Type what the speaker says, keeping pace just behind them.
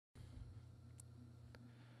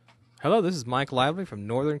Hello, this is Mike Lively from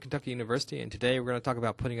Northern Kentucky University, and today we're going to talk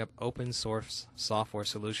about putting up open source software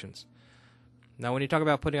solutions. Now, when you talk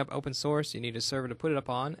about putting up open source, you need a server to put it up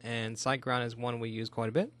on, and Siteground is one we use quite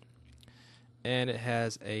a bit, and it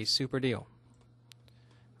has a super deal.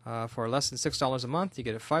 For less than $6 a month, you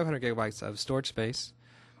get 500 gigabytes of storage space,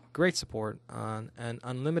 great support on and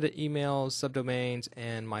unlimited emails, subdomains,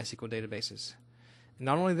 and MySQL databases. And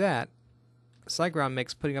not only that, Siteground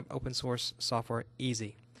makes putting up open source software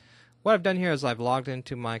easy. What I've done here is I've logged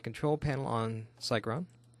into my control panel on Siteground,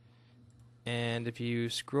 and if you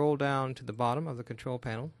scroll down to the bottom of the control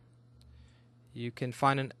panel, you can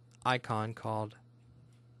find an icon called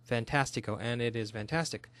Fantastico, and it is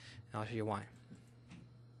fantastic. And I'll show you why.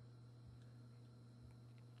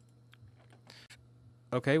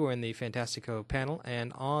 Okay, we're in the Fantastico panel,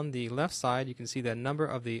 and on the left side you can see the number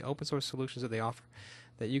of the open source solutions that they offer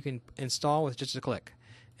that you can install with just a click.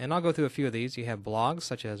 And I'll go through a few of these. You have blogs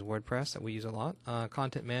such as WordPress that we use a lot,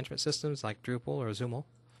 content management systems like Drupal or Zoomel.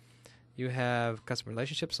 You have customer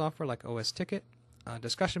relationship software like OS Ticket,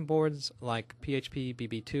 discussion boards like PHP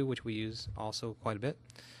BB2, which we use also quite a bit,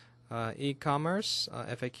 e-commerce,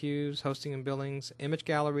 FAQs, hosting and billings, image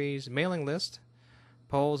galleries, mailing list,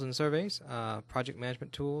 polls and surveys, project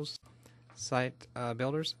management tools, site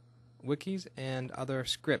builders, wikis, and other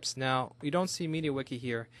scripts. Now, you don't see MediaWiki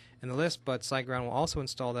here in the list, but Siteground will also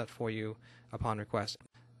install that for you upon request.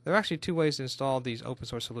 There are actually two ways to install these open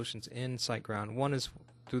source solutions in Siteground. One is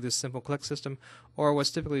through this simple click system, or what's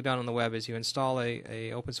typically done on the web is you install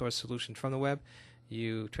a open source solution from the web,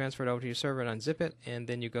 you transfer it over to your server and unzip it, and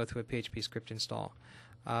then you go through a PHP script install.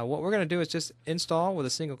 What we're going to do is just install with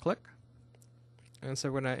a single click. And so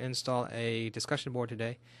we're going to install a discussion board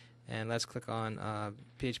today. And let's click on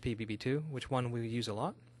PHP BB2, which one we use a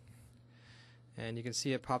lot. And you can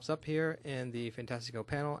see it pops up here in the Fantastico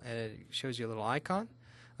panel, and it shows you a little icon,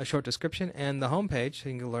 a short description, and the home page so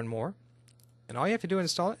you can learn more. And all you have to do to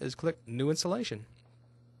install it is click New Installation.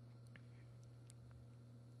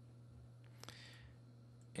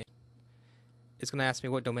 And it's going to ask me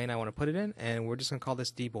what domain I want to put it in, and we're just going to call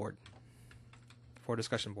this dboard for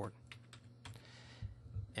discussion board.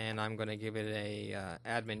 And I'm going to give it a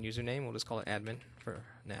admin username. We'll just call it admin for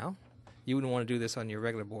now. You wouldn't want to do this on your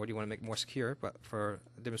regular board. You want to make it more secure, but for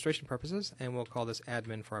demonstration purposes, and we'll call this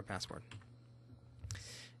admin for our password.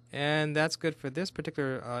 And that's good for this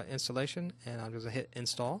particular installation, and I'm just going to hit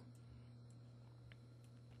install.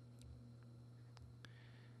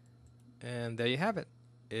 And there you have it.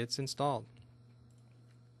 It's installed.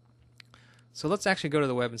 So let's actually go to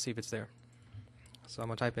the web and see if it's there. So I'm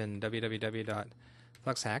going to type in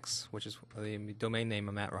www.fluxhacks, which is the domain name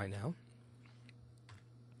I'm at right now,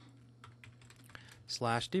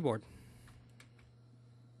 /dboard.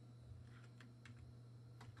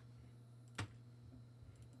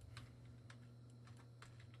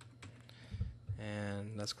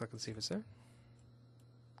 And let's click and see if it's there.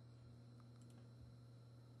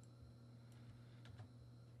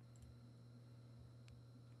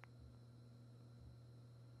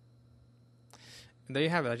 And there you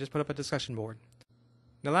have it. I just put up a discussion board.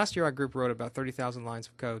 Now, last year our group wrote about 30,000 lines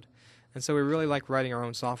of code, and so we really like writing our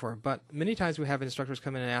own software, but many times we have instructors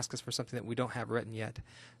come in and ask us for something that we don't have written yet.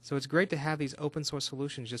 So it's great to have these open source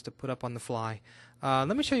solutions just to put up on the fly.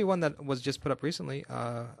 Let me show you one that was just put up recently,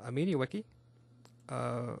 a MediaWiki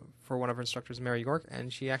for one of our instructors, Mary York,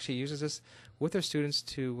 and she actually uses this with her students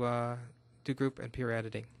to do group and peer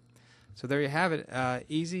editing. So there you have it,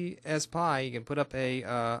 easy as pie. You can put up a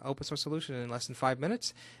open source solution in less than 5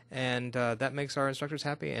 minutes, and that makes our instructors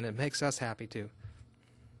happy, and it makes us happy too.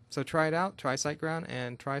 So try it out, try Siteground,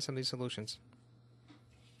 and try some of these solutions.